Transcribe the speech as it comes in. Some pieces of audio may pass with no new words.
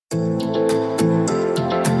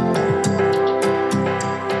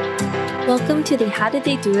Welcome to the How Did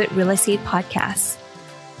They Do It Real Estate Podcast.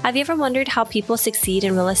 Have you ever wondered how people succeed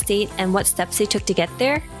in real estate and what steps they took to get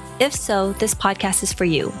there? If so, this podcast is for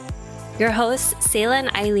you. Your hosts, Selah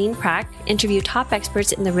and Eileen Prack, interview top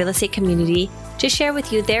experts in the real estate community to share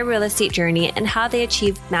with you their real estate journey and how they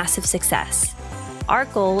achieved massive success. Our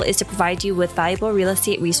goal is to provide you with valuable real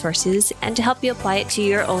estate resources and to help you apply it to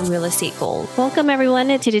your own real estate goals. Welcome everyone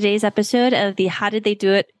to today's episode of the How Did They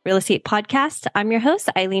Do It Real Estate Podcast. I'm your host,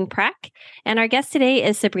 Eileen Prack, and our guest today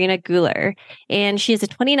is Sabrina Guler. And she is a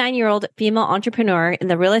 29-year-old female entrepreneur in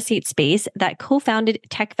the real estate space that co-founded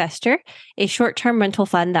TechVestor, a short-term rental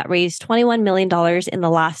fund that raised $21 million in the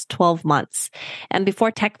last 12 months. And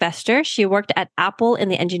before TechVestor, she worked at Apple in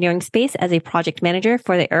the engineering space as a project manager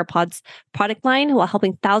for the AirPods product line, while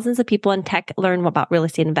helping thousands of people in tech learn about real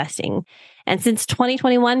estate investing. And since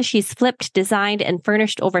 2021, she's flipped, designed, and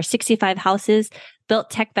furnished over 65 houses,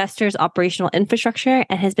 built TechVestor's operational infrastructure,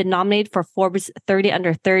 and has been nominated for Forbes 30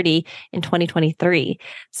 Under 30 in 2023.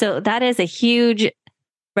 So that is a huge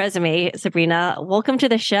resume, Sabrina. Welcome to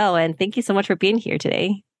the show, and thank you so much for being here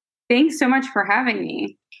today. Thanks so much for having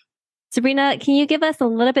me. Sabrina, can you give us a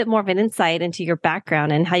little bit more of an insight into your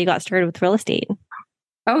background and how you got started with real estate?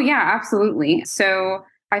 Oh, yeah, absolutely. So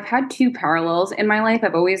I've had two parallels in my life.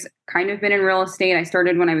 I've always kind of been in real estate. I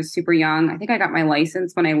started when I was super young. I think I got my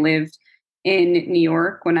license when I lived in New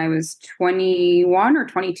York when I was 21 or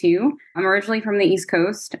 22. I'm originally from the East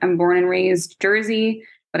Coast. I'm born and raised Jersey,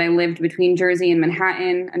 but I lived between Jersey and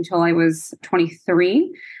Manhattan until I was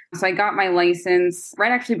 23. So I got my license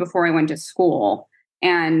right actually before I went to school.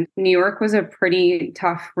 And New York was a pretty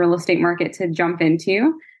tough real estate market to jump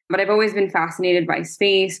into. But I've always been fascinated by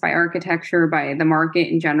space, by architecture, by the market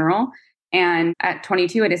in general. And at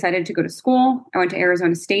 22, I decided to go to school. I went to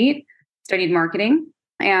Arizona State, studied marketing.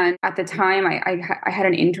 And at the time, I had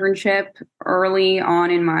an internship early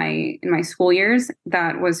on in my school years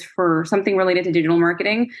that was for something related to digital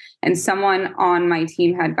marketing. And someone on my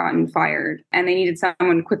team had gotten fired, and they needed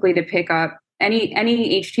someone quickly to pick up any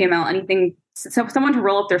HTML, anything, so someone to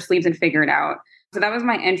roll up their sleeves and figure it out. So that was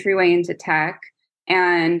my entryway into tech.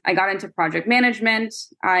 And I got into project management.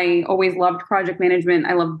 I always loved project management.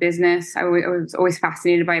 I love business. I was always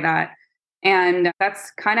fascinated by that. And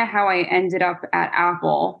that's kind of how I ended up at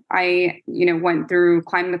Apple. I, went through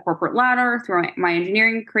climbing the corporate ladder through my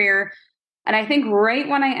engineering career. And I think right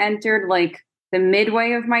when I entered like the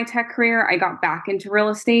midway of my tech career, I got back into real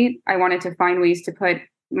estate. I wanted to find ways to put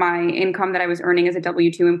my income that I was earning as a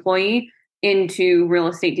W-2 employee into real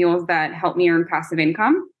estate deals that helped me earn passive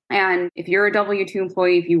income. And if you're a W-2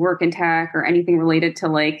 employee, if you work in tech or anything related to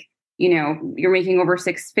you're making over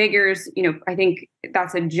six figures, I think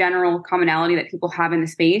that's a general commonality that people have in the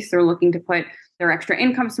space. They're looking to put their extra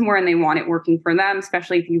income somewhere and they want it working for them,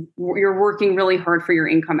 especially if you're working really hard for your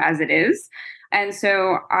income as it is. And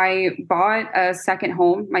so I bought a second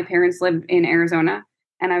home. My parents lived in Arizona.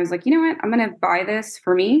 And I was like, you know what? I'm going to buy this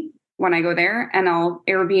for me when I go there, and I'll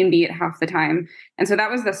Airbnb it half the time. And so that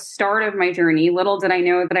was the start of my journey. Little did I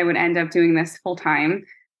know that I would end up doing this full time.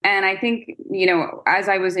 And I think, as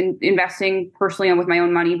I was investing personally with my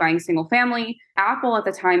own money, buying single family, Apple at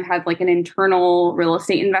the time had like an internal real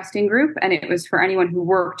estate investing group. And it was for anyone who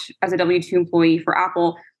worked as a W-2 employee for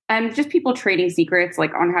Apple, and just people trading secrets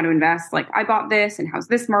like on how to invest. Like, I bought this and how's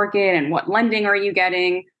this market and what lending are you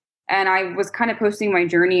getting? And I was kind of posting my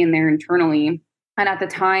journey in there internally. And at the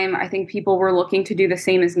time, I think people were looking to do the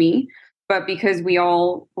same as me. But because we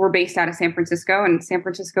all were based out of San Francisco, and San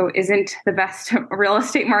Francisco isn't the best real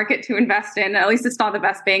estate market to invest in, at least it's not the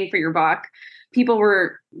best bang for your buck,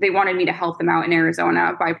 they wanted me to help them out in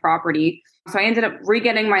Arizona buy property. So I ended up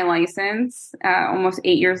re-getting my license almost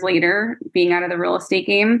 8 years later, being out of the real estate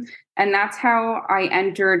game. And that's how I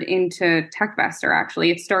entered into TechVestor,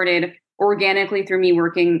 actually. It started organically through me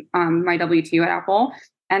working my W-2 at Apple.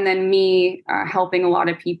 And then me helping a lot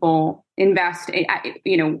of people invest,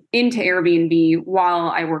 into Airbnb while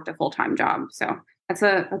I worked a full-time job. So that's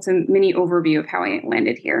a mini overview of how I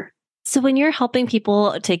landed here. So when you're helping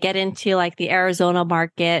people to get into like the Arizona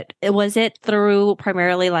market, was it through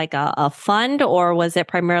primarily like a fund, or was it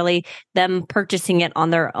primarily them purchasing it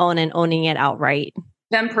on their own and owning it outright?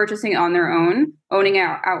 Them purchasing on their own, owning it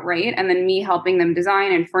outright, and then me helping them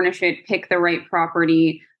design and furnish it, pick the right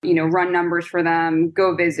property, run numbers for them,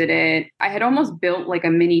 go visit it. I had almost built like a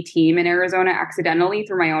mini team in Arizona accidentally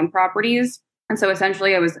through my own properties. And so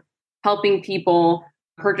essentially I was helping people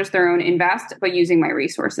purchase their own invest, but using my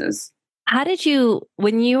resources. How did you,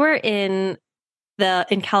 when you were in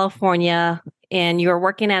California and you were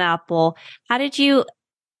working at Apple, how did you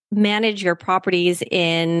manage your properties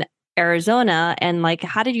in Arizona. And like,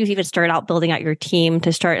 how did you even start out building out your team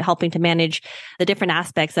to start helping to manage the different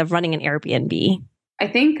aspects of running an Airbnb? I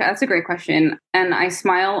think that's a great question. And I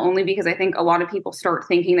smile only because I think a lot of people start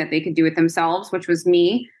thinking that they could do it themselves, which was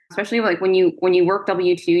me. Especially like when you work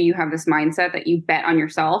W-2, you have this mindset that you bet on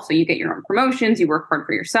yourself. So you get your own promotions, you work hard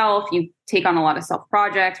for yourself, you take on a lot of self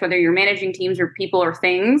projects, whether you're managing teams or people or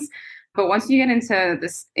things. But once you get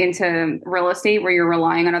into real estate where you're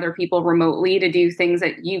relying on other people remotely to do things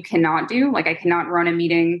that you cannot do, like I cannot run a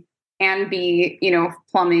meeting and be,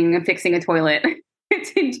 plumbing and fixing a toilet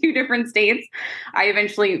in two different states, I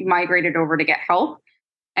eventually migrated over to get help.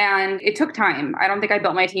 And it took time. I don't think I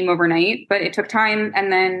built my team overnight, but it took time.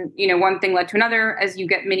 And then, one thing led to another. As you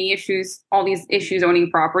get many issues, all these issues owning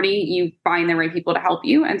property, you find the right people to help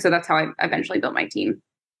you. And so that's how I eventually built my team.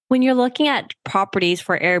 When you're looking at properties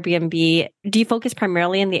for Airbnb, do you focus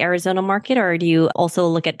primarily in the Arizona market, or do you also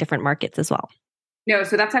look at different markets as well? No,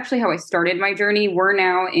 so that's actually how I started my journey. We're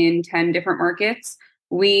now in 10 different markets.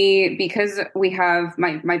 Because we have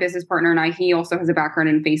my business partner and I, he also has a background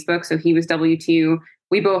in Facebook. So he was W-2.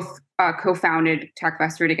 We both co-founded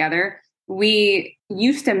TechVestor together. We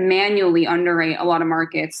used to manually underwrite a lot of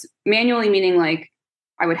markets, manually meaning like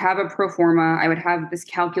I would have a pro forma. I would have this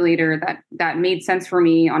calculator that made sense for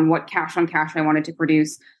me on what cash on cash I wanted to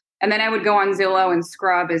produce. And then I would go on Zillow and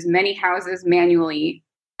scrub as many houses manually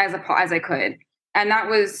as I could. And that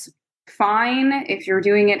was fine if you're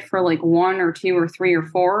doing it for like 1 or 2 or 3 or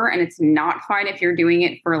 4, and it's not fine if you're doing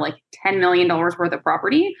it for like $10 million worth of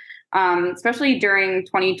property, especially during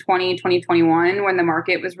 2020, 2021, when the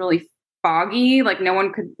market was really foggy. Like no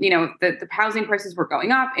one could, the housing prices were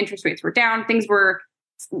going up, interest rates were down,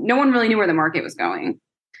 no one really knew where the market was going.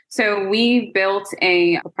 So we built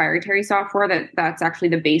a proprietary software that's actually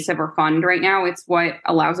the base of our fund right now. It's what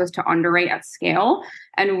allows us to underwrite at scale.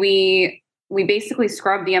 And we basically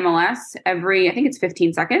scrub the MLS I think it's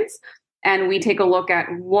 15 seconds. And we take a look at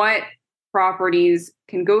what properties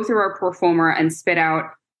can go through our pro forma and spit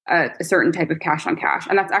out a certain type of cash on cash.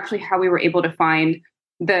 And that's actually how we were able to find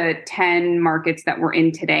the 10 markets that we're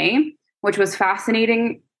in today, which was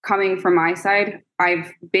fascinating coming from my side.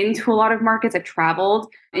 I've been to a lot of markets, I've traveled,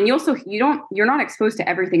 and you're not exposed to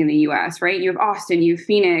everything in the US, right? You have Austin, you have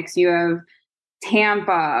Phoenix, you have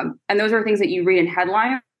Tampa, and those are things that you read in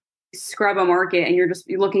headlines. Scrub a market and you're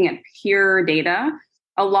looking at pure data.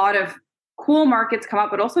 A lot of cool markets come up,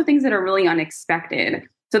 but also things that are really unexpected.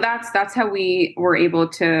 So that's how we were able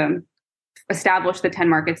to establish the 10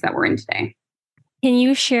 markets that we're in today. Can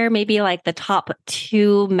you share maybe like the top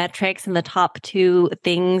 2 metrics and the top 2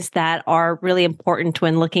 things that are really important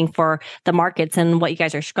when looking for the markets and what you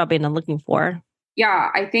guys are scrubbing and looking for? Yeah,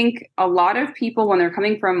 I think a lot of people, when they're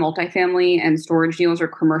coming from multifamily and storage deals or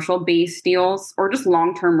commercial-based deals or just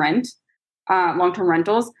long-term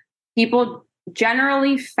rentals, people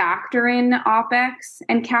generally factor in OpEx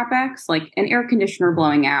and CapEx, like an air conditioner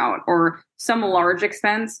blowing out or some large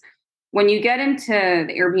expense. When you get into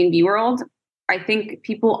the Airbnb world, I think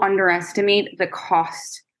people underestimate the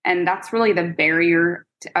cost. And that's really the barrier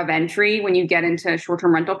of entry when you get into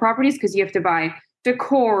short-term rental properties, because you have to buy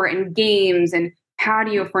decor and games and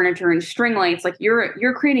patio furniture and string lights. Like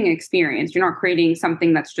you're creating an experience. You're not creating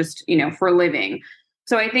something that's just, for a living.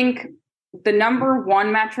 So I think the number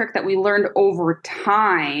one metric that we learned over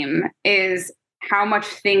time is how much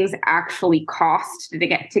things actually cost to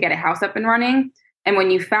get a house up and running. And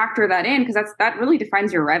when you factor that in, because that really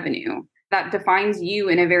defines your revenue, that defines you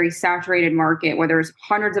in a very saturated market where there's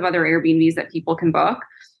hundreds of other Airbnbs that people can book.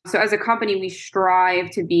 So as a company, we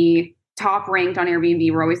strive to be top ranked on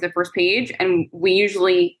Airbnb. We're always the first page, and we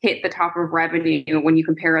usually hit the top of revenue when you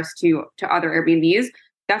compare us to other Airbnbs.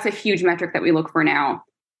 That's a huge metric that we look for now.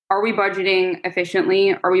 Are we budgeting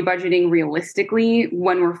efficiently? Are we budgeting realistically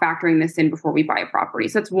when we're factoring this in before we buy a property?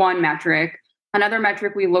 So that's one metric. Another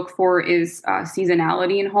metric we look for is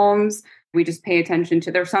seasonality in homes. We just pay attention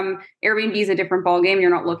to, there's some Airbnbs a different ballgame. You're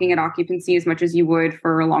not looking at occupancy as much as you would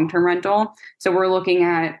for a long-term rental. So we're looking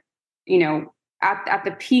at, at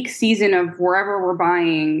the peak season of wherever we're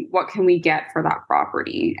buying, what can we get for that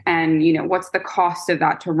property? And, what's the cost of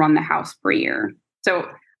that to run the house per year? So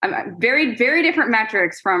very, very different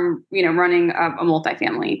metrics from, running a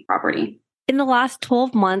multifamily property. In the last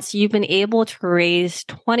 12 months, you've been able to raise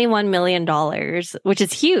 $21 million, which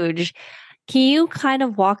is huge. Can you kind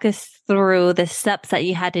of walk us through the steps that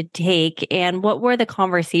you had to take and what were the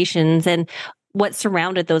conversations and what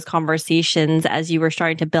surrounded those conversations as you were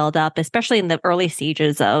starting to build up, especially in the early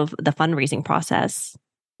stages of the fundraising process?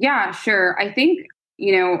 Yeah, sure. I think,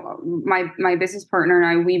 my business partner and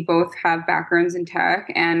I, we both have backgrounds in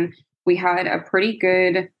tech, and we had a pretty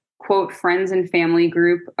good quote friends and family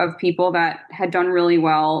group of people that had done really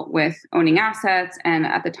well with owning assets. And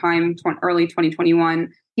at the time, early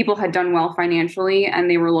 2021, people had done well financially and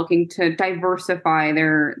they were looking to diversify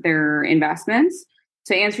their investments.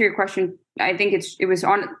 To answer your question, I think it was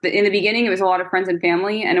in the beginning, it was a lot of friends and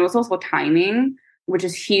family, and it was also timing, which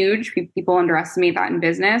is huge. People underestimate that in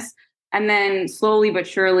business. And then slowly but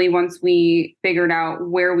surely, once we figured out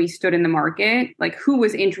where we stood in the market, like who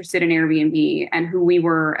was interested in Airbnb and who we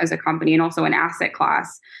were as a company and also an asset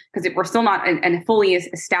class, because we're still not a fully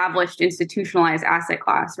established institutionalized asset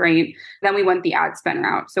class, right? Then we went the ad spend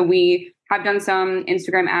route. So we have done some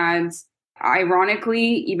Instagram ads. Ironically,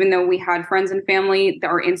 even though we had friends and family,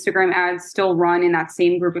 our Instagram ads still run in that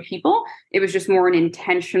same group of people. It was just more an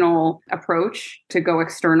intentional approach to go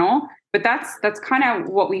external. But that's kind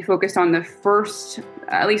of what we focused on the first,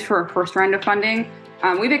 at least for our first round of funding.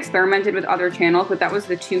 We've experimented with other channels, but that was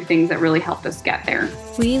the two things that really helped us get there.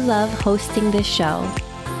 We love hosting this show.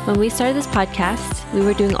 When we started this podcast, we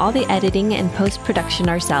were doing all the editing and post-production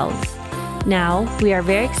ourselves. Now, we are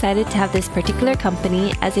very excited to have this particular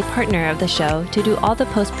company as a partner of the show to do all the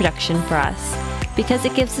post-production for us, because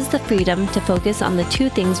it gives us the freedom to focus on the two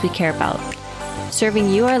things we care about: serving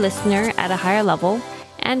you, our listener, at a higher level,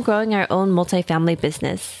 and growing our own multifamily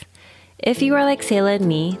business. If you are like Sayla and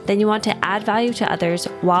me, then you want to add value to others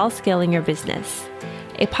while scaling your business.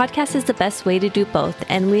 A podcast is the best way to do both,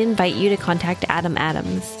 and we invite you to contact Adam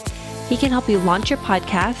Adams. He can help you launch your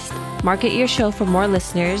podcast, market your show for more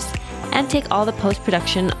listeners, and take all the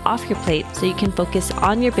post-production off your plate so you can focus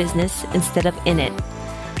on your business instead of in it.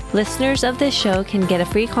 Listeners of this show can get a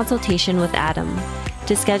free consultation with Adam.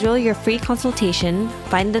 To schedule your free consultation,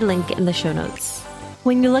 find the link in the show notes.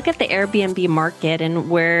 When you look at the Airbnb market and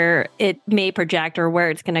where it may project or where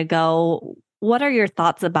it's going to go, what are your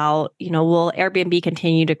thoughts about, will Airbnb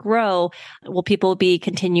continue to grow? Will people be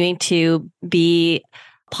continuing to be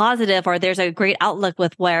positive, or there's a great outlook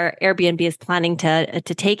with where Airbnb is planning to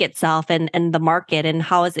take itself and the market, and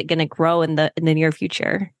how is it going to grow in the near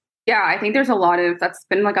future? Yeah, I think there's that's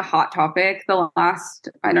been like a hot topic the last,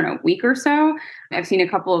 week or so. I've seen a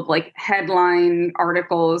couple of like headline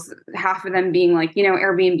articles, half of them being like,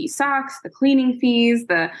 Airbnb sucks, the cleaning fees,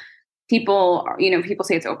 people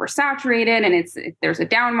say it's oversaturated and there's a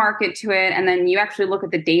down market to it. And then you actually look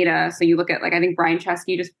at the data. So you look at, like, I think Brian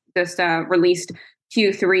Chesky just released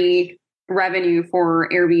Q3 revenue for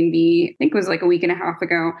Airbnb, I think it was like a week and a half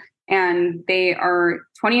ago. And they are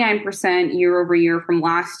 29% year over year from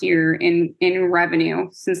last year in revenue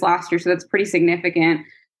since last year. So that's pretty significant.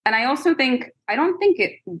 And I don't think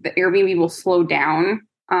the Airbnb will slow down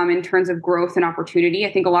in terms of growth and opportunity.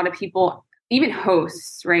 I think a lot of people, even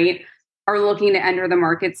hosts, right, are looking to enter the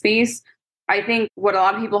market space. I think what a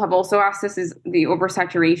lot of people have also asked us is the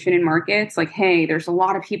oversaturation in markets. Like, hey, there's a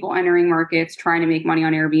lot of people entering markets trying to make money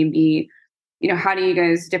on Airbnb. How do you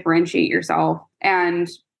guys differentiate yourself? And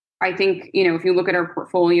I think, if you look at our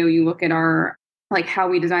portfolio, you look at our, like, how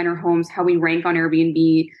we design our homes, how we rank on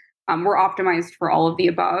Airbnb, we're optimized for all of the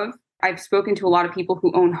above. I've spoken to a lot of people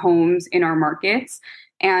who own homes in our markets,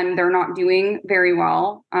 and they're not doing very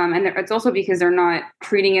well. And it's also because they're not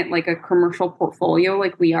treating it like a commercial portfolio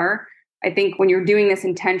like we are. I think when you're doing this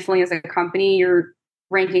intentionally as a company, you're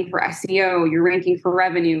ranking for SEO, you're ranking for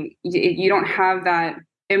revenue. You don't have that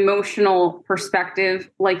emotional perspective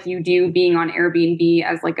like you do being on Airbnb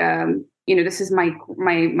as like this is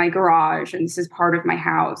my garage and this is part of my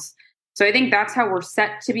house. So I think that's how we're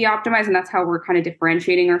set to be optimized, and that's how we're kind of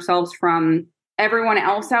differentiating ourselves from everyone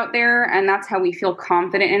else out there. And that's how we feel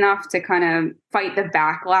confident enough to kind of fight the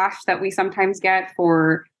backlash that we sometimes get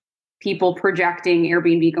for people projecting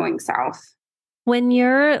Airbnb going south. When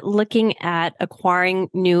you're looking at acquiring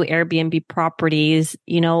new Airbnb properties,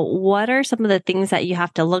 what are some of the things that you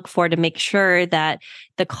have to look for to make sure that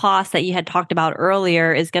the cost that you had talked about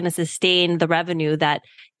earlier is going to sustain the revenue that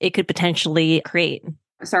it could potentially create?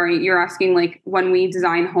 Sorry, you're asking, like, when we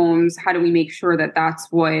design homes, how do we make sure that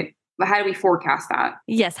how do we forecast that?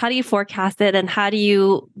 Yes. How do you forecast it? And how do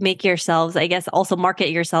you make yourselves, I guess, also market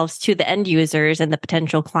yourselves to the end users and the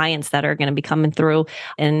potential clients that are going to be coming through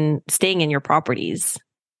and staying in your properties?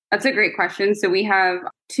 That's a great question. So we have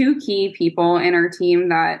two key people in our team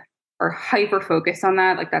that are hyper focused on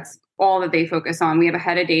that. Like, that's all that they focus on. We have a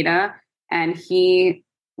head of data, and he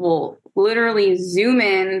will literally zoom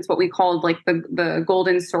in. It's what we call like the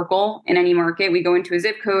golden circle in any market. We go into a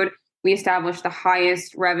zip code. We establish the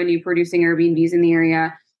highest revenue producing Airbnbs in the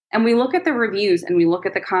area. And we look at the reviews and we look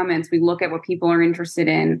at the comments. We look at what people are interested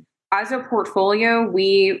in. As a portfolio,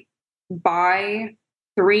 we buy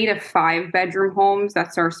 3 to 5 bedroom homes.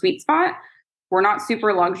 That's our sweet spot. We're not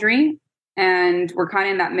super luxury. and we're kind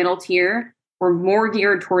of in that middle tier. We're more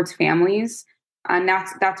geared towards families. And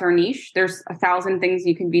that's our niche. There's 1,000 things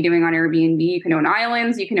you can be doing on Airbnb. You can own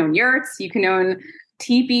islands, you can own yurts, you can own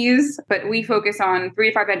teepees, but we focus on 3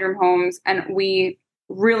 to 5 bedroom homes, and we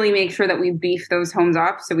really make sure that we beef those homes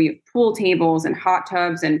up. So we have pool tables and hot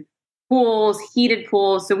tubs and pools, heated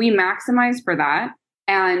pools. So we maximize for that.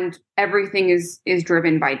 And everything is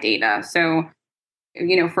driven by data. So,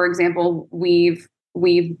 for example, we've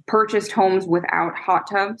purchased homes without hot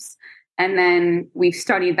tubs, and then we've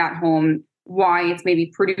studied that home, why it's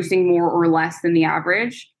maybe producing more or less than the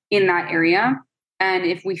average in that area. And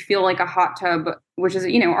if we feel like a hot tub, which is,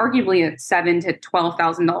 arguably a $7,000 to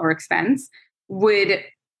 $12,000 expense, would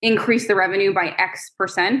increase the revenue by X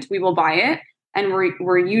percent, we will buy it. And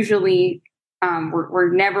we're usually,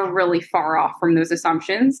 we're never really far off from those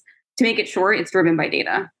assumptions. To make it short, it's driven by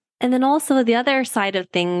data. And then also the other side of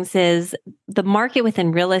things is the market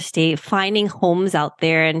within real estate, finding homes out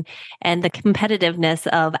there and the competitiveness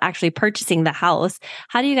of actually purchasing the house.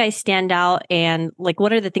 How do you guys stand out, and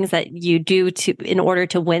what are the things that you do in order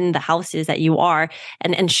to win the houses that you are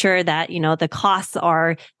and ensure that, the costs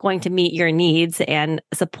are going to meet your needs and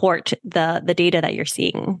support the data that you're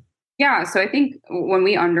seeing? Yeah. So I think when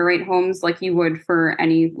we underwrite homes, like you would for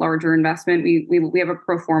any larger investment, we have a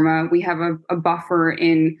pro forma, we have a buffer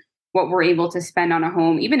in what we're able to spend on a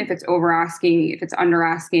home, even if it's over asking, if it's under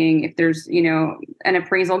asking, if there's, an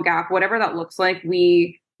appraisal gap, whatever that looks like,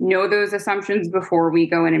 we know those assumptions before we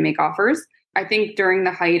go in and make offers. I think during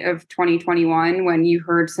the height of 2021, when you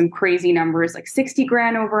heard some crazy numbers like 60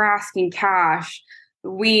 grand over asking cash,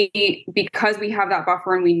 because we have that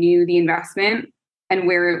buffer and we knew the investment and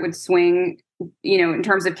where it would swing, in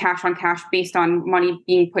terms of cash on cash based on money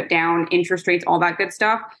being put down, interest rates, all that good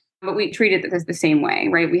stuff. But we treat it the same way,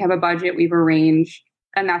 right? We have a budget, we have a range,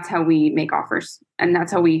 and that's how we make offers. And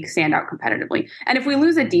that's how we stand out competitively. And if we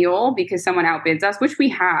lose a deal because someone outbids us, which we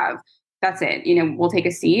have, that's it. We'll take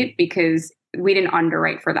a seat because we didn't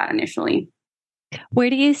underwrite for that initially.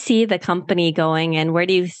 Where do you see the company going, and where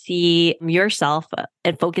do you see yourself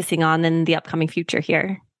and focusing on in the upcoming future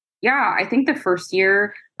here? Yeah, I think the first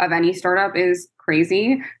year of any startup is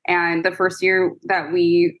crazy. And the first year that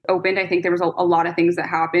we opened, I think there was a lot of things that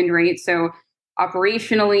happened, right? So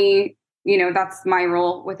operationally, that's my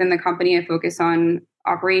role within the company. I focus on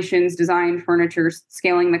operations, design, furniture,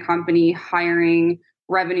 scaling the company, hiring,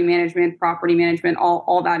 revenue management, property management,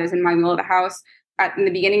 all that is in my wheel of the house. In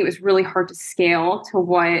the beginning, it was really hard to scale to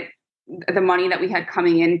what the money that we had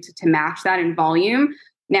coming in to match that in volume.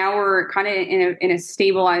 Now we're kind of in a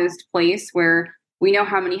stabilized place where we know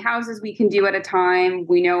how many houses we can do at a time.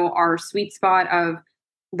 We know our sweet spot of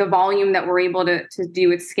the volume that we're able to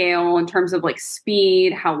do at scale in terms of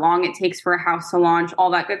speed, how long it takes for a house to launch,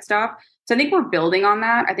 all that good stuff. So I think we're building on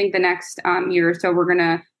that. I think the next year or so, we're going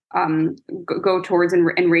to go towards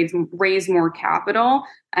and raise more capital.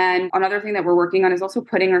 And another thing that we're working on is also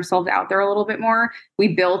putting ourselves out there a little bit more. We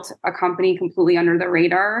built a company completely under the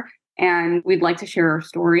radar, and we'd like to share our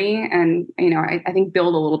story and, I think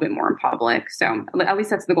build a little bit more in public. So at least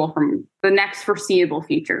that's the goal from the next foreseeable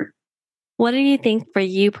future. What do you think for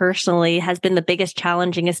you personally has been the biggest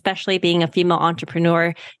challenging, especially being a female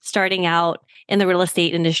entrepreneur starting out in the real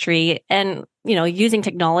estate industry and, using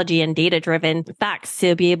technology and data-driven facts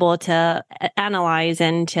to be able to analyze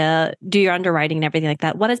and to do your underwriting and everything like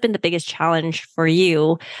that? What has been the biggest challenge for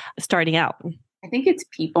you starting out? I think it's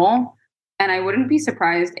people. And I wouldn't be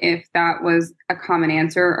surprised if that was a common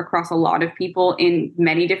answer across a lot of people in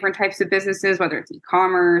many different types of businesses, whether it's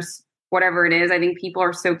e-commerce, whatever it is. I think people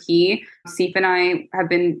are so key. Seif and I have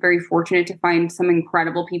been very fortunate to find some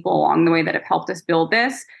incredible people along the way that have helped us build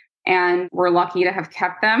this. And we're lucky to have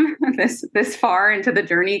kept them this far into the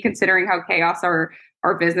journey, considering how chaos our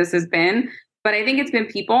business has been. But I think it's been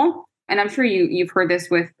people. And I'm sure you've heard this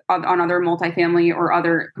on other multifamily or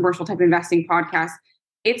other commercial type investing podcasts.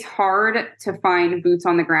 It's hard to find boots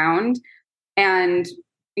on the ground. And,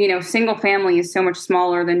 single family is so much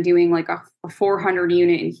smaller than doing a 400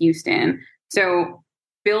 unit in Houston. So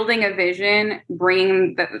building a vision,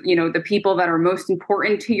 bringing the people that are most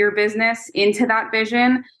important to your business into that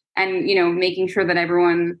vision and, making sure that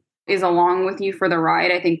everyone is along with you for the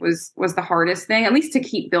ride, I think was the hardest thing, at least to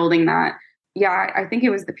keep building that. Yeah, I think it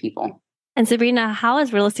was the people. And Sabrina, how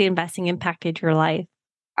has real estate investing impacted your life?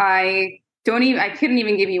 I couldn't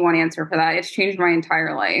even give you one answer for that. It's changed my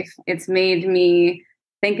entire life. It's made me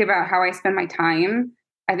think about how I spend my time.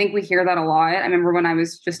 I think we hear that a lot. I remember when I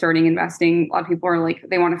was just starting investing, a lot of people are like,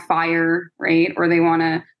 they want to fire, right? Or they want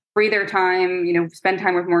to free their time, spend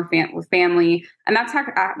time with family. And that's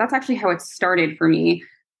actually how it started for me.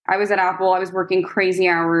 I was at Apple, I was working crazy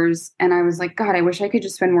hours, and I was like, God, I wish I could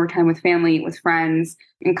just spend more time with family, with friends,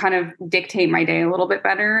 and kind of dictate my day a little bit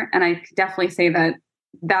better. And I could definitely say that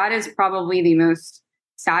that is probably the most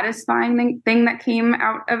satisfying thing that came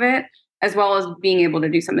out of it, as well as being able to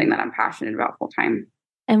do something that I'm passionate about full time.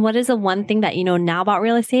 And what is the one thing that you know now about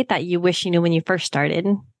real estate that you wish you knew when you first started?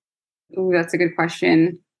 Ooh, that's a good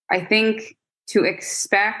question. I think to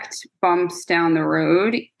expect bumps down the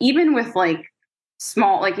road, even with like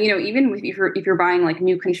small, like, even if you're buying like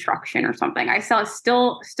new construction or something, I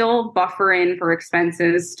still buffer in for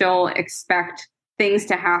expenses, still expect things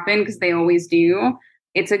to happen because they always do.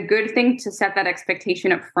 It's a good thing to set that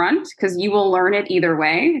expectation up front because you will learn it either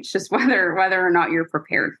way. It's just whether or not you're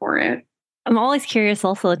prepared for it. I'm always curious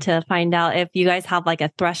also to find out if you guys have like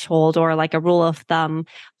a threshold or like a rule of thumb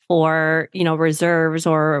for, reserves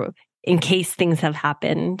or in case things have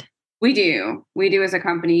happened. We do as a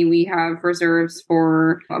company. We have reserves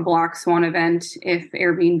for a black swan event if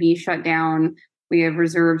Airbnb shut down. We have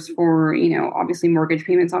reserves for, obviously mortgage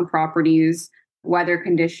payments on properties, weather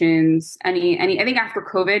conditions, any. I think after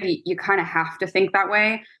COVID, you kind of have to think that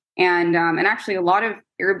way. And actually, a lot of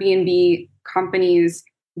Airbnb companies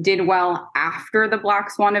did well after the black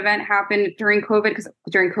swan event happened during COVID, because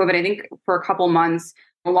during COVID, I think for a couple months,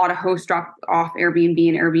 a lot of hosts dropped off Airbnb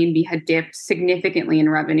and Airbnb had dipped significantly in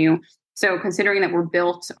revenue. So considering that we're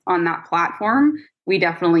built on that platform, we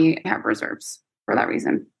definitely have reserves for that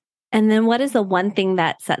reason. And then what is the one thing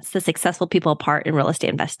that sets the successful people apart in real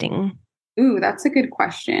estate investing? Ooh, that's a good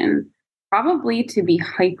question. Probably to be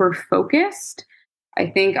hyper-focused. I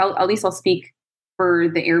think, at least I'll speak for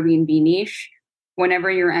the Airbnb niche. Whenever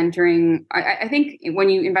you're entering, I think when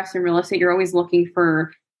you invest in real estate, you're always looking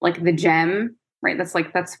for like the gem, right? That's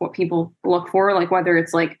what people look for, like whether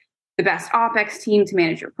it's like the best OpEx team to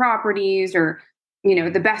manage your properties or,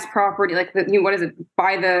 the best property, like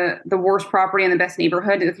buy the worst property in the best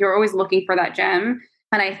neighborhood. If you're always looking for that gem.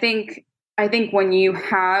 And I think when you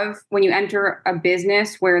enter a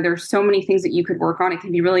business where there's so many things that you could work on, it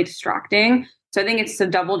can be really distracting. So I think it's to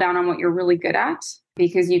double down on what you're really good at,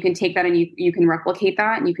 because you can take that and you can replicate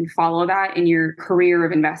that and you can follow that in your career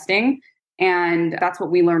of investing. And that's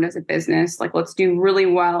what we learned as a business. Like, let's do really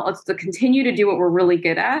well. Let's continue to do what we're really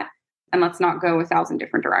good at. And let's not go 1,000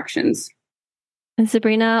 different directions. And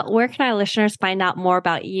Sabrina, where can our listeners find out more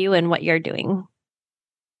about you and what you're doing?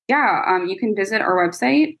 Yeah, you can visit our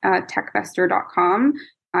website, techvestor.com.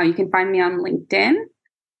 You can find me on LinkedIn.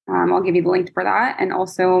 I'll give you the link for that. And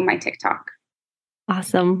also my TikTok.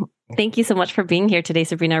 Awesome. Thank you so much for being here today,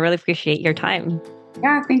 Sabrina. I really appreciate your time.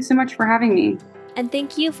 Yeah, thanks so much for having me. And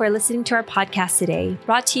thank you for listening to our podcast today,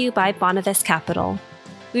 brought to you by Bonavest Capital.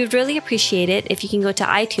 We would really appreciate it if you can go to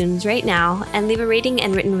iTunes right now and leave a rating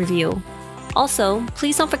and written review. Also,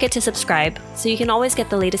 please don't forget to subscribe so you can always get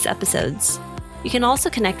the latest episodes. You can also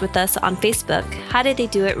connect with us on Facebook, How Did They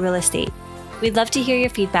Do It Real Estate. We'd love to hear your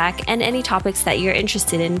feedback and any topics that you're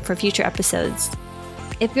interested in for future episodes.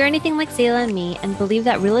 If you're anything like Sayla and me and believe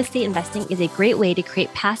that real estate investing is a great way to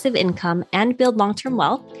create passive income and build long-term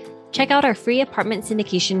wealth, check out our free apartment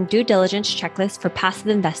syndication due diligence checklist for passive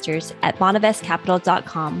investors at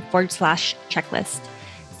bonavestcapital.com/checklist.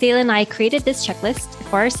 Sayla and I created this checklist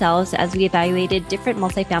for ourselves as we evaluated different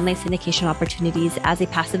multifamily syndication opportunities as a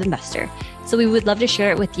passive investor. So we would love to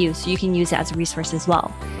share it with you so you can use it as a resource as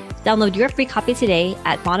well. Download your free copy today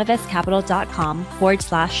at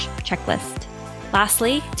bonavestcapital.com/checklist.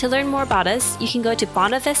 Lastly, to learn more about us, you can go to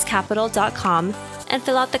bonavestcapital.com and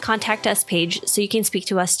fill out the Contact Us page so you can speak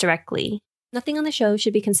to us directly. Nothing on the show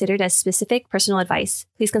should be considered as specific personal advice.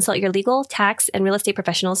 Please consult your legal, tax, and real estate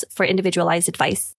professionals for individualized advice.